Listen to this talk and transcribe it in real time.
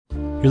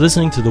You're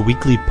listening to the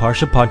weekly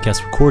Parsha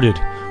podcast recorded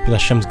with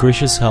Hashem's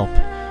gracious help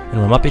in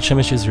Ramat Beit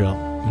Shemesh, Israel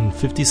in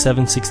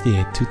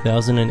 5768,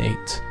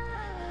 2008.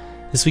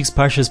 This week's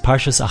Parsha is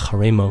Parshas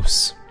Acharei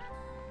Mos.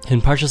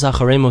 In Parshas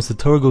Acharei Mos, the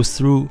Torah goes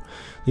through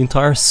the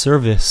entire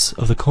service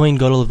of the Kohen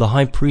Gadol, of the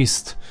high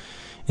priest,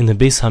 in the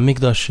Beis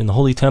HaMikdash, in the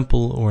Holy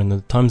Temple, or in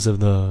the times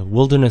of the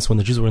wilderness, when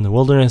the Jews were in the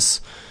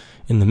wilderness,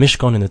 in the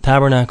Mishkan, in the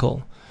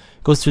Tabernacle.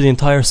 It goes through the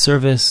entire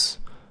service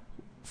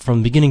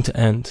from beginning to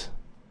end.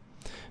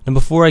 And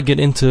before I get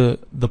into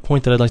the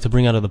point that I'd like to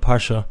bring out of the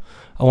Parsha,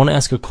 I want to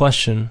ask a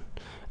question.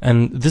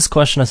 And this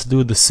question has to do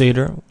with the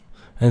Seder.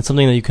 And it's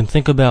something that you can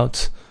think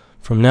about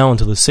from now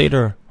until the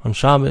Seder on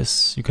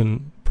Shabbos. You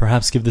can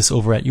perhaps give this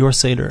over at your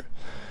Seder.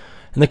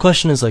 And the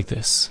question is like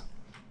this.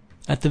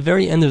 At the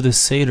very end of this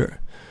Seder,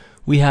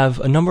 we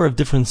have a number of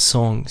different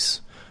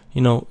songs.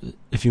 You know,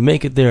 if you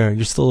make it there,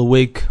 you're still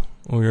awake,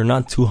 or you're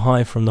not too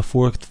high from the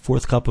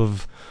fourth cup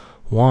of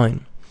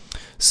wine.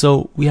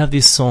 So we have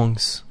these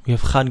songs. We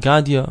have Chad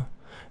Gadya,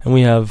 and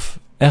we have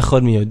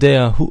Echad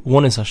Miyodea,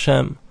 One is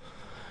Hashem.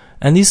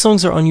 And these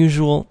songs are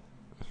unusual.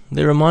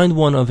 They remind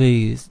one of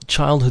a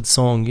childhood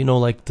song, you know,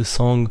 like the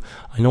song,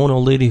 I know an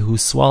old lady who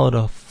swallowed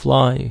a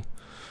fly.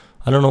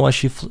 I don't know why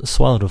she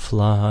swallowed a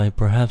fly,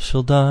 perhaps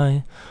she'll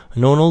die. I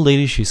know an old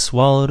lady, she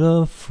swallowed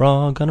a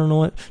frog. I don't know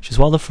what, she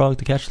swallowed a frog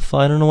to catch the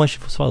fly. I don't know why she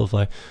swallowed the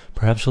fly.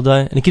 Perhaps she'll die.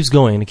 And it keeps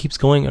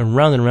going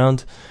around and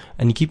around,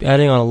 and you keep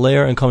adding on a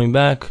layer and coming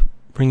back,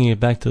 bringing it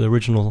back to the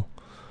original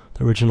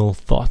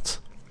thought.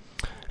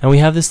 And we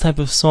have this type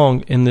of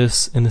song in the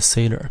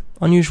Seder,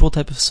 unusual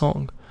type of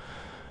song.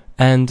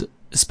 And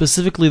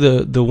specifically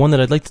the one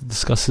that I'd like to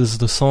discuss is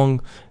the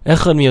song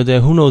Echad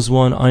Miyodeh, who knows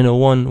one, I know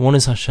one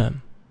is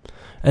Hashem.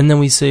 And then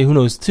we say, who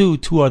knows two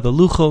are the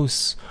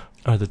luchos,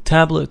 are the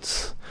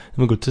tablets.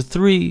 Then we go to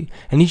 3,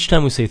 and each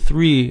time we say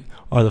 3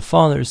 are the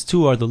fathers,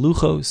 2 are the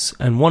luchos,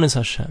 and 1 is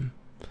Hashem.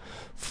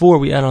 4,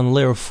 we add on the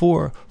layer of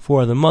 4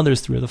 are the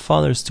mothers, 3 are the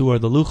fathers, 2 are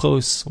the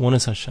luchos, 1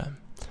 is Hashem.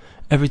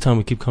 Every time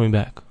we keep coming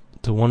back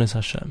to 1 is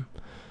Hashem.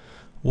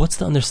 What's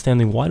the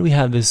understanding? Why do we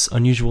have this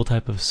unusual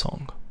type of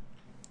song?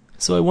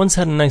 So I once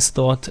had a nice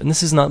thought, and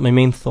this is not my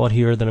main thought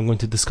here that I'm going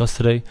to discuss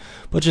today,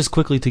 but just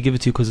quickly to give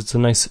it to you because it's a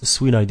nice,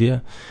 sweet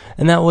idea.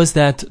 And that was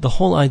that the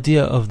whole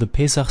idea of the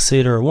Pesach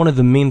Seder, or one of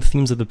the main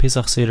themes of the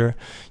Pesach Seder,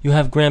 you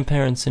have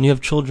grandparents, and you have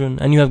children,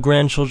 and you have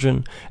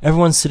grandchildren,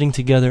 everyone's sitting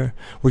together,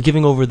 we're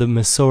giving over the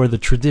Mesorah, the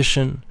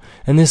tradition,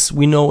 and this,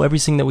 we know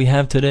everything that we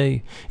have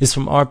today is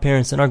from our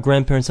parents, and our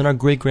grandparents, and our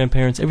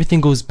great-grandparents,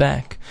 everything goes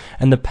back,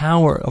 and the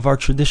power of our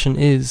tradition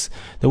is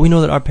that we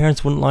know that our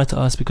parents wouldn't lie to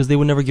us because they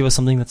would never give us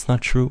something that's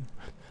not true.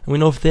 And we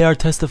know if they are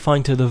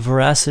testifying to the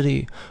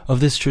veracity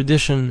of this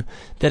tradition,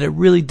 that it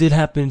really did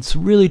happen, it's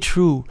really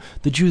true.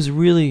 The Jews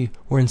really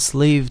were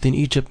enslaved in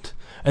Egypt,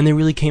 and they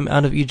really came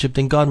out of Egypt,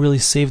 and God really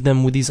saved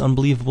them with these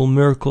unbelievable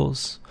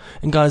miracles.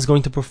 And God is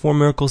going to perform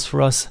miracles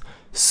for us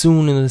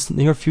soon in the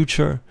near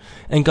future.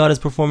 And God has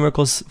performed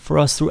miracles for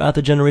us throughout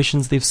the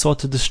generations they've sought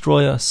to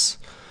destroy us.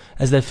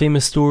 As that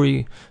famous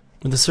story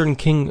with a certain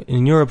king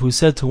in Europe who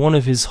said to one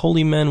of his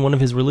holy men, one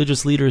of his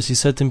religious leaders, he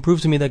said to him, prove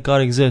to me that God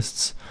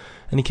exists.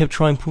 And he kept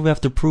trying proof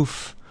after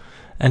proof,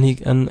 and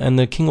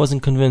the king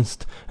wasn't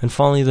convinced. And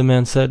finally the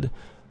man said,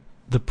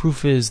 the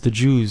proof is the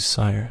Jews,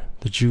 sire,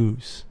 the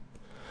Jews.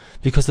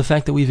 Because the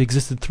fact that we've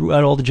existed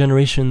throughout all the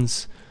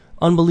generations,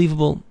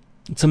 unbelievable,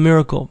 it's a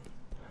miracle.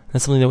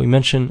 That's something that we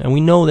mention, and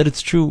we know that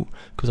it's true,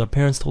 because our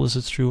parents told us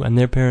it's true, and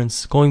their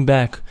parents, going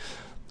back.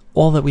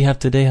 All that we have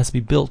today has to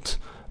be built.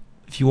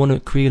 If you want to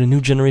create a new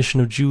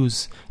generation of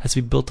Jews, it has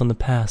to be built on the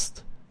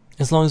past.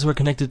 As long as we're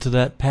connected to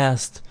that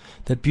past,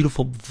 that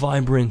beautiful,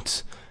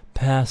 vibrant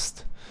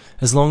past,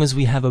 as long as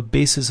we have a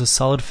basis, a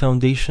solid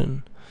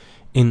foundation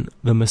in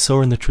the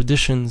Mesorah and the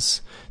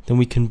traditions, then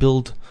we can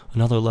build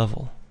another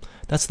level.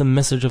 That's the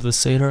message of the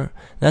Seder.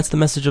 That's the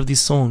message of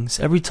these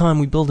songs. Every time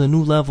we build a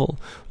new level,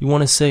 we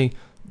want to say,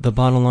 the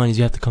bottom line is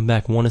you have to come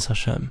back, 1 is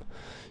Hashem.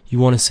 You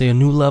want to say a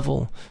new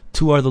level,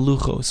 2 are the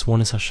luchos,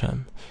 1 is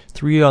Hashem.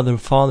 3 are the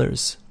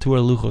fathers, 2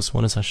 are the luchos,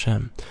 1 is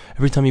Hashem.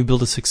 Every time you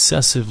build a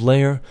successive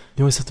layer,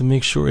 you always have to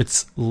make sure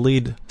it's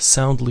laid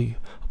soundly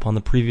upon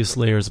the previous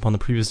layers, upon the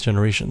previous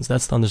generations.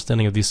 That's the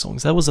understanding of these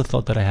songs. That was a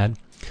thought that I had.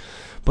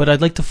 But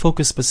I'd like to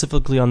focus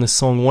specifically on this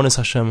song, 1 is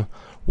Hashem.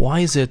 Why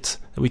is it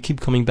that we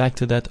keep coming back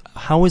to that?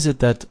 How is it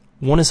that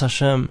 1 is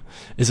Hashem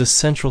is a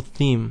central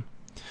theme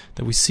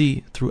that we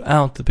see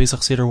throughout the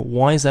Pesach Seder?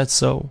 Why is that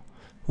so?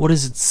 What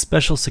is its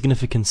special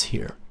significance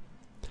here?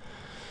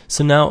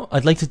 So now,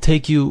 I'd like to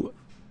take you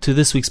to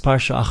this week's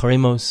Parsha, Acharei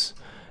Mos.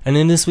 And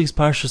in this week's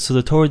Parsha, so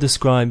the Torah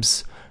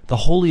describes the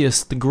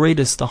holiest, the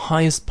greatest, the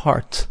highest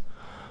part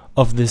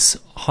of this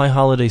high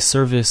holiday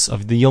service,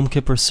 of the Yom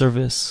Kippur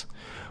service,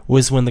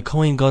 was when the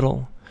Kohen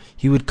Gadol,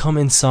 he would come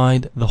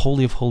inside the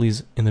Holy of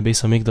Holies in the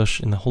Beis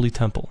HaMikdash, in the Holy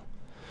Temple.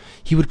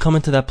 He would come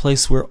into that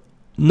place where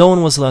no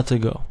one was allowed to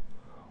go.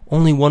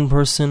 Only one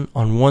person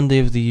on one day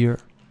of the year.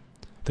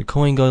 The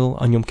Kohen Gadol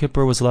on Yom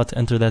Kippur was allowed to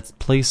enter that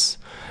place,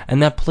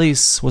 and that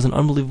place was an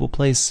unbelievable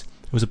place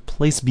It was a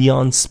place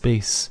beyond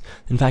space.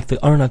 In fact,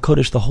 the Aron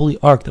HaKodesh, the holy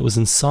ark that was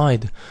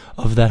inside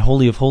of that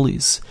Holy of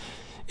Holies,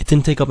 it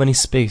didn't take up any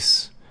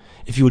space.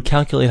 If you would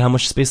calculate how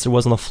much space there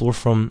was on the floor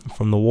from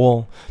the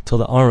wall till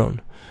the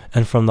Aron,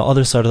 and from the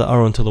other side of the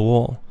Aron to the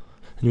wall,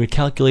 and you would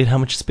calculate how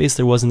much space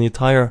there was in the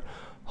entire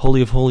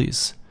Holy of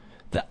Holies,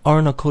 the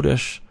Aron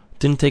HaKodesh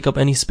didn't take up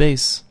any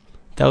space.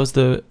 That was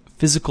the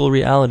physical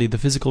reality. The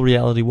physical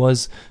reality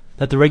was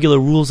that the regular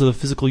rules of the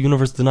physical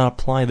universe did not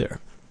apply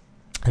there.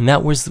 And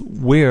that was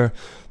where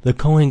the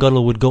Kohen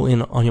Gadol would go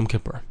in on Yom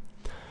Kippur.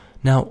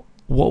 Now,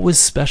 what was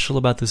special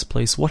about this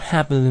place? What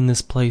happened in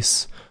this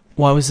place?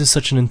 Why was this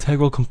such an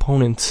integral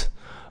component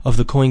of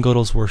the Kohen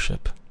Gadol's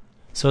worship?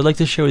 So I'd like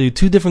to share with you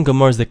two different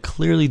Gemaras that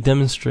clearly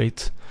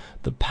demonstrate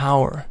the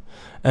power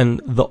and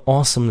the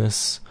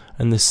awesomeness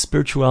and the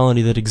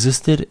spirituality that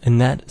existed in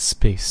that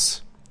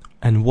space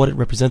and what it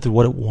represented,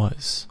 what it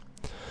was.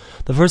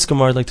 The first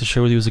Gemara I'd like to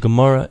share with you is a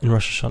Gemara in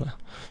Rosh Hashanah.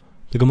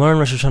 The Gemara in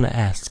Rosh Hashanah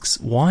asks,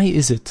 why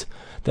is it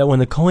that when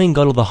the Kohen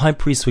Gadol, the high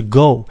priest, would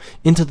go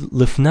into the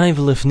Lifnai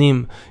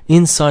v'Lifnim,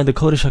 inside the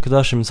Kodesh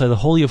HaKodashim, inside the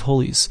Holy of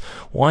Holies,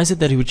 why is it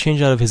that he would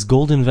change out of his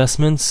gold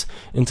investments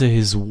into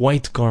his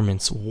white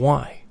garments?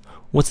 Why?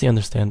 What's the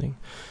understanding?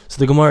 So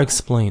the Gemara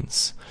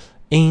explains,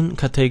 Ein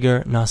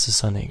kateger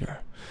nasis haneger.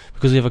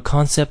 Because we have a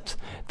concept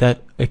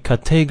that a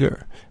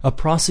kateger, a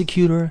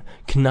prosecutor,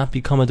 cannot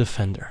become a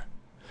defender.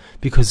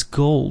 Because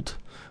gold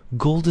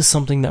is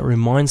something that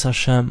reminds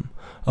Hashem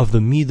of the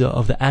midah,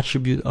 of the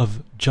attribute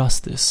of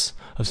justice,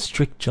 of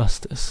strict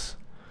justice.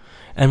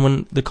 And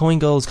when the Kohen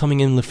Gadol is coming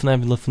in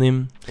Lifnai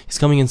v'Lifnim, he's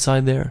coming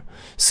inside there,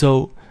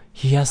 so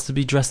he has to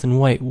be dressed in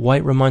white.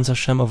 White reminds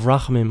Hashem of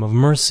rachamim, of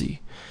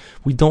mercy.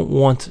 We don't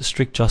want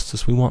strict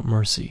justice, we want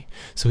mercy.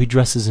 So he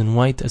dresses in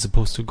white as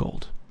opposed to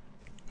gold.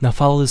 Now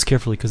follow this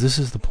carefully, because this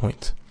is the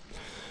point.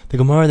 The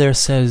Gemara there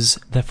says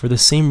that for the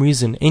same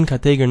reason, Ein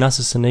kateger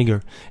nasis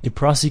haneger, a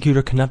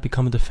prosecutor cannot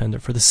become a defender.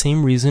 For the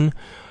same reason,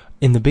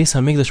 in the Beis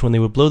HaMikdash, when they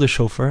would blow the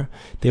shofar,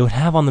 they would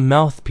have on the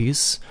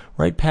mouthpiece,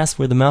 right past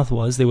where the mouth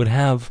was, they would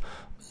have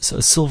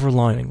a silver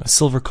lining, a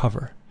silver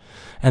cover.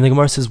 And the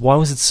Gemara says, why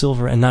was it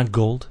silver and not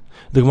gold?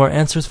 The Gemara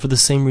answers, for the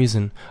same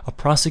reason. A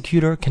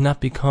prosecutor cannot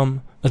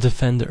become a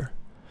defender.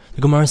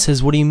 The Gemara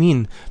says, what do you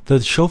mean?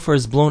 The shofar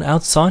is blown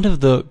outside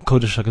of the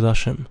Kodesh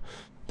HaKodashim.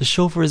 The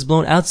shofar is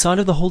blown outside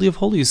of the Holy of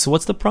Holies, so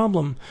what's the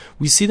problem?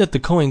 We see that the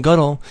Kohen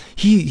Gadol,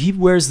 he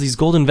wears these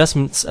gold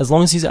investments as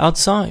long as he's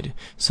outside.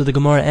 So the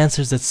Gemara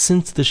answers that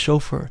since the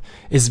shofar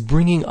is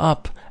bringing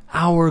up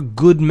our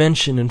good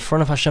mention in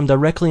front of Hashem,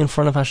 directly in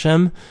front of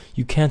Hashem,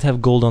 you can't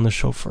have gold on the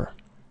shofar.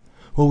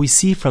 What we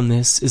see from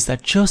this is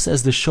that just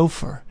as the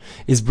shofar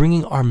is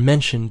bringing our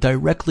mention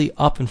directly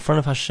up in front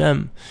of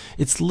Hashem,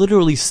 it's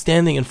literally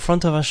standing in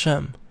front of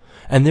Hashem,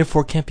 and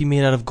therefore can't be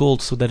made out of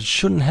gold, so that it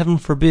shouldn't, heaven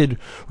forbid,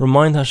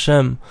 remind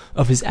Hashem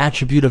of his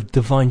attribute of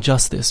divine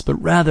justice, but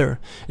rather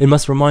it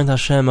must remind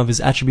Hashem of his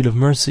attribute of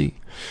mercy.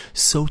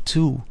 So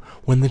too,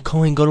 when the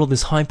Kohen Gadol,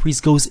 this high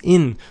priest, goes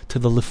in to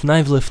the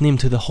Lifnai v'Lifnim,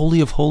 to the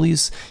Holy of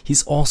Holies,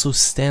 he's also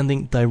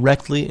standing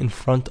directly in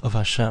front of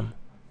Hashem.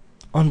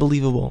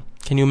 Unbelievable.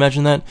 Can you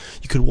imagine that?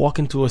 You could walk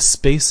into a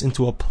space,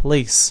 into a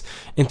place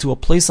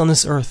on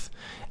this earth,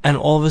 and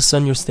all of a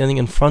sudden you're standing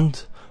in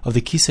front of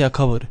the Kisei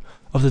HaKavod,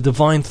 of the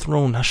divine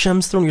throne,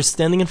 Hashem's throne. You're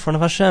standing in front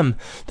of Hashem.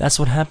 That's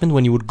what happened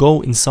when you would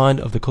go inside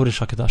of the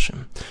Kodesh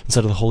HaKodashim,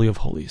 inside of the Holy of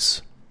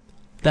Holies.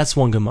 That's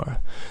one Gemara.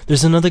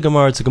 There's another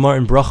Gemara, it's a Gemara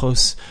in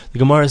Brachos. The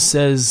Gemara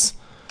says,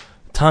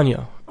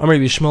 Tanya, Amar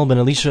Yishmael ben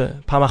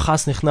Elisha,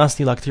 Pamachas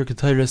nichnasti laktir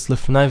ketayres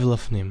lifnai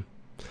v'lifnim.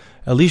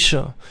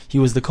 Elisha, he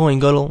was the Kohen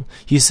Gadol.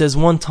 He says,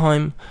 one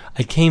time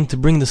I came to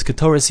bring this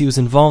Ketores. He was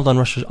involved on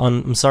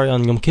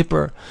Yom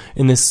Kippur,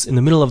 in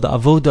the middle of the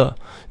Avoda,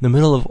 in the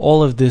middle of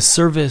all of this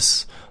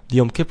service, the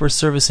Yom Kippur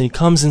service, and he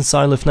comes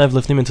inside Lifnai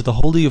v'Lifnim into the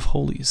Holy of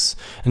Holies.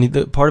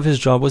 And part of his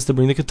job was to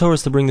bring the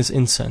Ketores, to bring this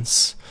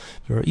incense.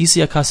 He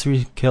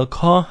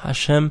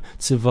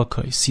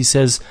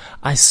says,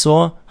 I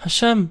saw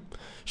Hashem.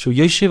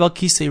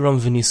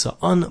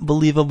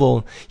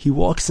 Unbelievable. He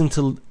walks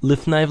into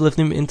Lifnai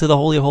v'Lifnim, into the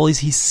Holy of Holies.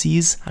 He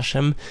sees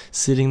Hashem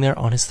sitting there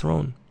on his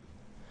throne.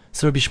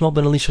 So Rabbi Yishmael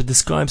ben Elisha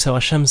describes how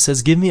Hashem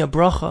says, give me a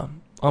bracha.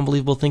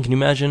 Unbelievable thing. Can you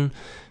imagine?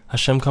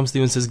 Hashem comes to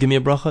you and says, give me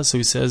a bracha. So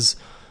he says,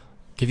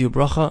 give you a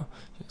bracha?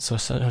 So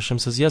Hashem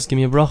says, yes, give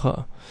me a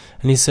bracha.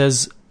 And he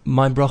says,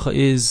 my bracha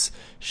is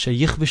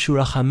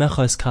sheyichvishu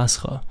rachamecha es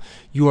kascha.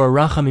 Your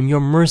rachamim, your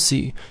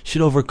mercy,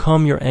 should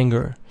overcome your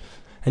anger.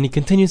 And he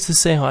continues to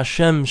say how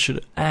Hashem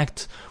should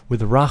act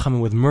with racham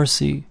and with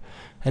mercy.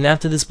 And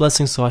after this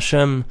blessing, so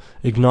Hashem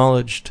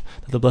acknowledged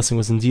that the blessing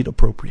was indeed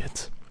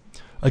appropriate.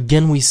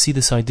 Again, we see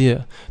this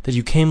idea that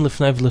you came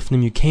Lifnai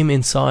v'Lifnim, you came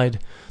inside.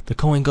 The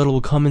Kohen Gadol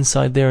will come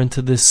inside there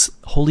into this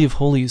Holy of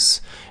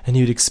Holies, and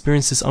he would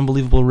experience this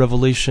unbelievable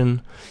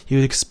revelation. He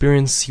would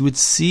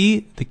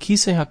see the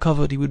Kisei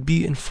HaKavod. He would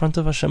be in front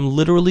of Hashem,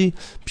 literally,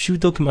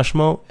 pshuto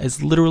k'mashmo,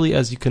 as literally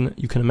as you can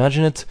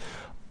imagine it.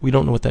 We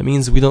don't know what that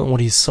means. We don't know what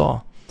he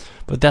saw.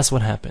 But that's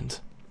what happened.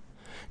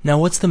 Now,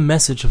 what's the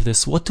message of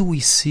this? What do we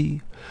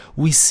see?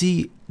 We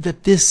see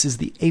that this is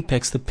the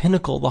apex, the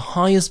pinnacle, the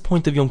highest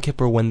point of Yom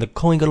Kippur, when the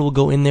Kohen Gadol will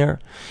go in there.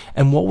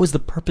 And what was the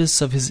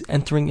purpose of his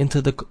entering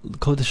into the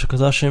Kodesh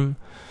HaKodashim?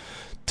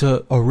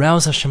 To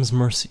arouse Hashem's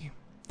mercy.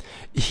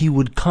 He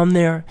would come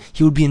there,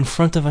 he would be in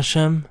front of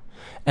Hashem,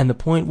 and the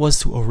point was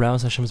to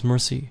arouse Hashem's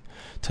mercy,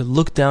 to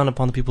look down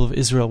upon the people of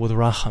Israel with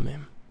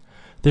rachamim.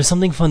 There's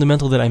something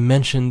fundamental that I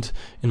mentioned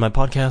in my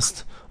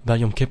podcast about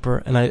Yom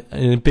Kippur, and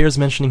it bears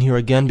mentioning here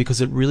again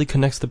because it really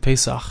connects to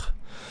Pesach.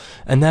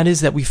 And that is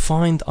that we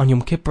find on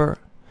Yom Kippur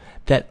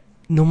that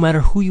no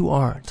matter who you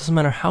are, it doesn't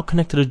matter how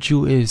connected a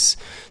Jew is,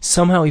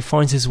 somehow he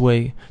finds his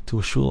way to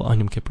a shul on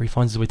Yom Kippur, he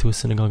finds his way to a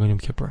synagogue on Yom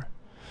Kippur.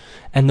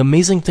 And the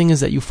amazing thing is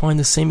that you find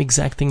the same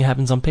exact thing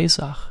happens on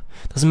Pesach.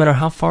 Doesn't matter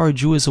how far a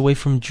Jew is away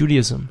from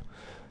Judaism,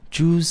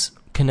 Jews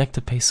connect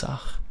to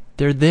Pesach.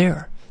 They're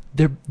there.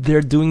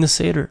 They're doing the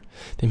Seder.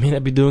 They may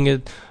not be doing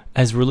it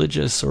as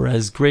religious or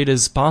as great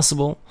as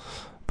possible,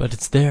 but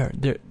it's there.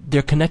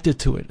 They're connected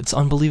to it. It's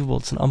unbelievable.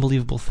 It's an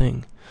unbelievable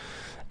thing.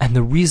 And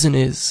the reason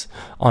is,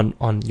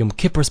 on Yom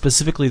Kippur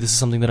specifically, this is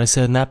something that I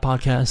said in that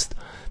podcast,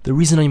 the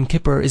reason on Yom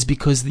Kippur is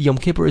because Yom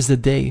Kippur is the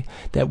day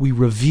that we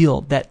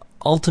reveal that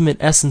ultimate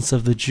essence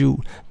of the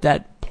Jew,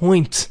 that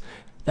point,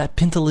 that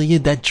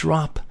pintaliyid, that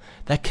drop,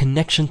 that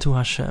connection to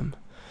Hashem.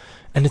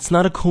 And it's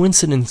not a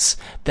coincidence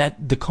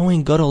that the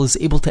Kohen Gadol is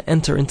able to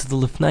enter into the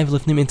Lifnai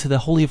V'Lifnim, into the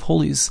Holy of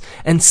Holies,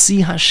 and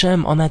see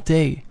Hashem on that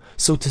day,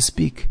 so to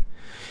speak.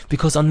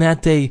 Because on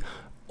that day,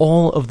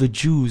 all of the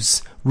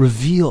Jews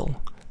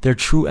reveal their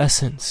true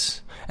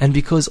essence. And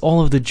because all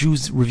of the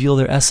Jews reveal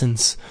their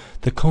essence,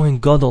 the Kohen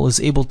Gadol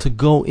is able to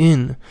go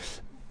in,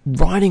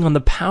 riding on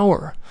the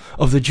power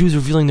of the Jews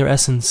revealing their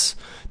essence,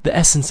 the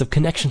essence of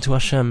connection to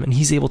Hashem, and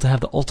he's able to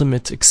have the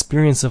ultimate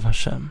experience of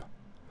Hashem.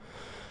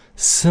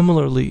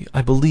 Similarly,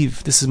 I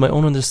believe, this is my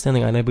own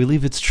understanding, and I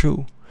believe it's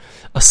true,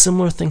 a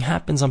similar thing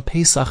happens on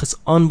Pesach. It's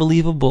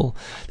unbelievable.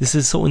 This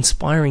is so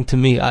inspiring to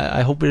me.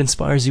 I hope it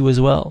inspires you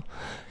as well.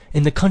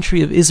 In the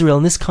country of Israel,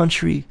 in this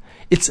country,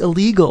 it's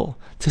illegal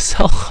to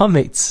sell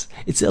chametz.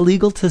 It's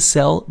illegal to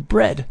sell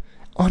bread.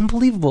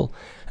 Unbelievable.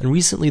 And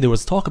recently there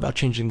was talk about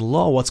changing the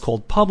law, what's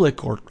called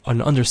public, or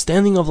an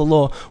understanding of the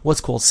law,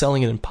 what's called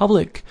selling it in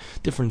public,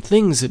 different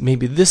things.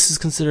 Maybe this is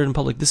considered in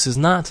public, this is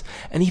not.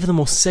 And even the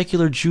most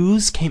secular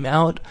Jews came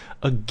out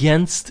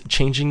against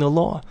changing the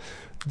law.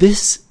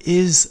 This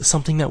is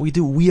something that we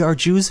do. We are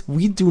Jews.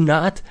 We do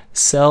not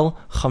sell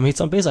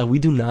chametz on Pesach. We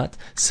do not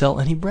sell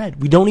any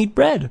bread. We don't eat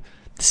bread.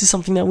 This is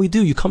something that we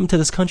do. You come into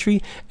this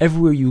country,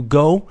 everywhere you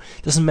go,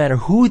 doesn't matter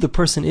who the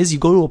person is, you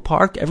go to a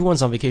park,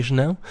 everyone's on vacation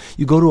now,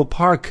 you go to a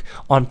park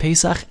on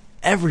Pesach,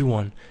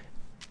 everyone,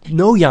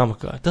 no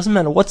yarmulke, doesn't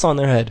matter what's on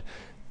their head,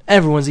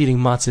 everyone's eating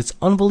matzah. It's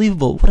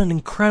unbelievable. What an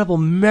incredible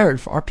merit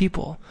for our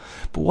people.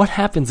 But what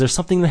happens? There's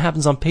something that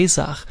happens on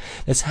Pesach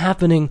that's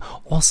happening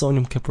also on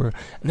Yom Kippur.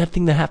 And that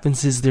thing that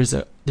happens is there's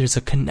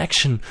a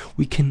connection.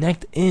 We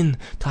connect in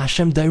to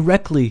Hashem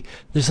directly.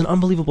 There's an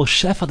unbelievable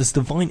shefa, this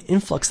divine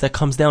influx that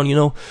comes down. You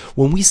know,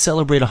 when we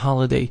celebrate a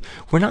holiday,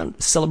 we're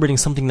not celebrating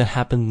something that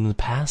happened in the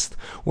past.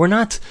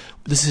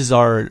 This is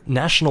our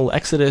national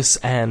exodus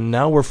and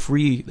now we're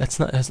free. It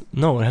has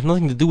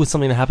nothing to do with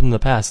something that happened in the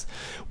past.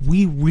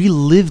 We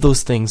relive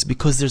those things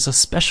because there's a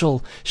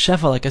special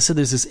shefa. Like I said,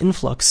 there's this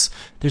influx.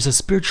 There's a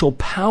spiritual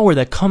power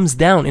that comes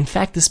down. In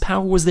fact, this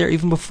power was there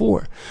even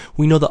before.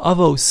 We know the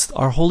Avos,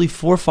 our holy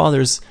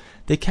forefathers,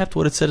 they kept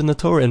what it said in the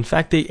Torah. In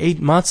fact, they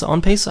ate matzah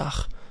on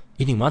Pesach.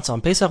 Eating matzah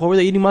on Pesach? Why were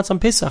they eating matzah on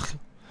Pesach?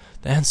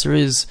 The answer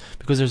is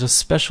because there's a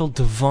special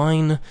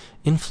divine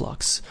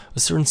influx, a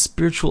certain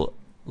spiritual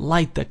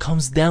light that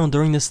comes down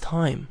during this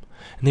time.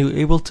 And they were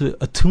able to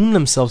attune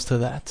themselves to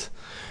that.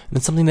 And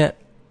it's something that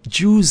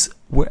Jews,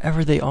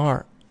 wherever they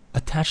are,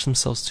 attach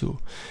themselves to.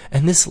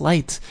 And this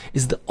light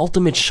is the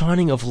ultimate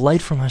shining of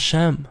light from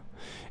Hashem.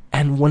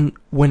 And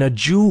when a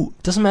Jew,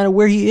 doesn't matter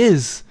where he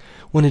is,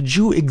 when a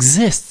Jew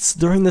exists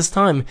during this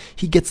time,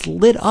 he gets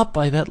lit up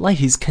by that light.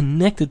 He's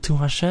connected to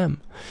Hashem.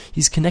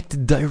 He's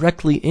connected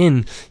directly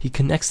in. He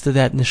connects to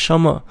that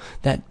neshama,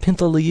 that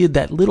pintaliyid,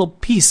 that little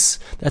piece,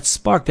 that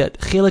spark, that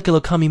chelek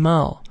elokam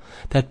imal,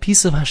 that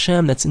piece of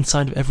Hashem that's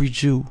inside of every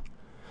Jew.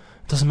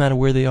 It doesn't matter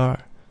where they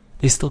are.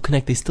 They still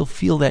connect. They still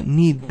feel that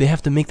need. They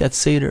have to make that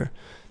seder.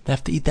 They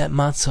have to eat that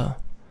matzah.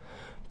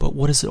 But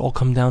what does it all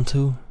come down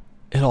to?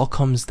 It all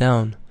comes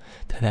down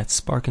to that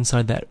spark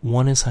inside, that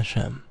one is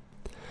Hashem.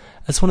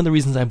 That's one of the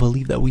reasons I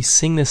believe that we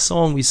sing this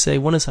song. We say,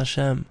 one is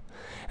Hashem.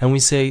 And we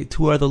say,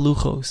 two are the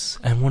luchos,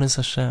 and one is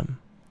Hashem.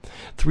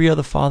 Three are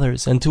the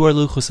fathers, and two are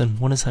luchos, and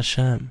one is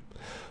Hashem.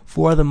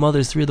 Four are the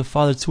mothers, three are the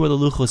fathers, two are the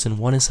luchos, and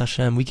one is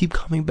Hashem. We keep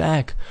coming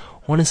back.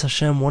 One is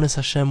Hashem, one is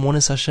Hashem, one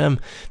is Hashem.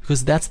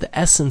 Because that's the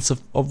essence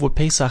of what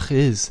Pesach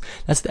is.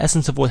 That's the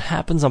essence of what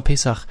happens on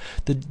Pesach.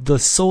 The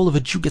soul of a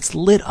Jew gets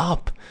lit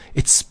up.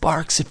 It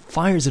sparks, it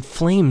fires, it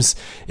flames.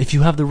 If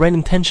you have the right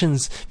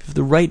intentions, if you have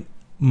the right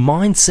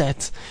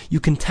mindset, you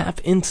can tap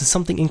into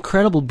something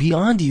incredible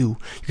beyond you.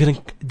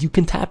 You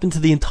can tap into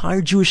the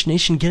entire Jewish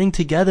nation getting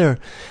together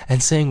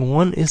and saying,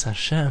 one is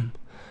Hashem.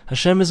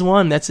 Hashem is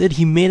one. That's it.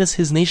 He made us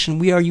His nation.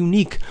 We are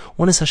unique.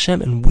 One is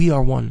Hashem, and we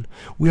are one.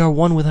 We are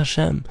one with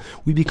Hashem.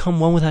 We become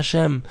one with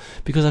Hashem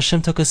because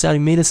Hashem took us out. He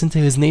made us into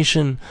His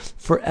nation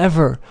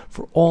forever,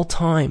 for all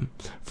time,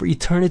 for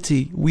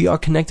eternity. We are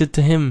connected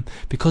to Him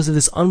because of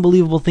this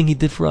unbelievable thing He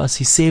did for us.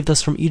 He saved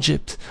us from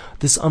Egypt,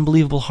 this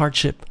unbelievable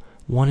hardship.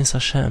 One is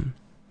Hashem.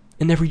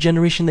 In every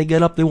generation they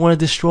get up, they want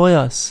to destroy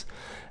us.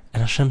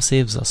 And Hashem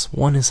saves us.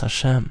 One is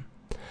Hashem.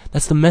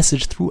 That's the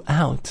message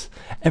throughout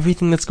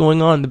everything that's going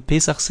on. The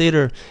Pesach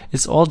Seder,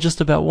 it's all just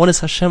about one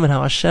is Hashem and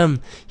how Hashem,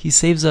 He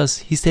saves us.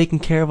 He's taking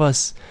care of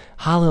us.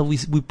 Hallel,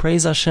 we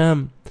praise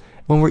Hashem.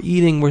 When we're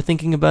eating, we're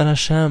thinking about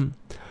Hashem.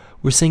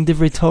 We're saying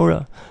Divrei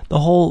Torah. The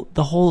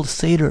whole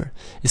Seder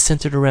is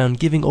centered around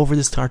giving over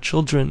this to our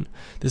children.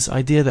 This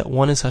idea that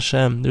one is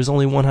Hashem. There's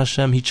only one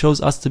Hashem. He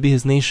chose us to be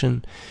His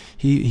nation.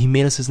 He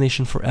made us His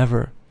nation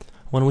forever.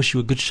 I want to wish you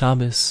a good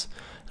Shabbos.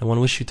 I want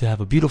to wish you to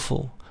have a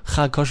beautiful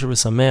Chag Kosher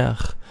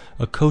V'Sameach,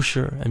 a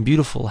kosher and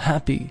beautiful,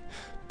 happy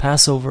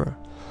Passover.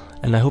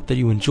 And I hope that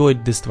you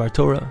enjoyed this Dvar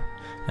Torah,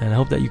 and I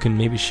hope that you can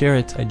maybe share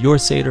it at your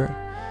Seder.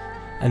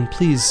 And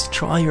please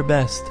try your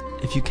best,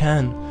 if you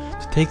can,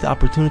 to take the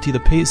opportunity. The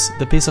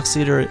Pesach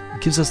Seder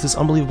gives us this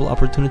unbelievable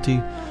opportunity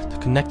to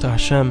connect to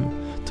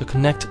Hashem, to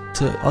connect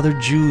to other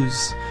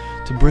Jews,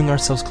 to bring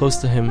ourselves close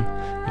to Him,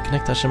 and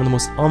connect to Hashem in the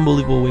most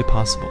unbelievable way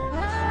possible.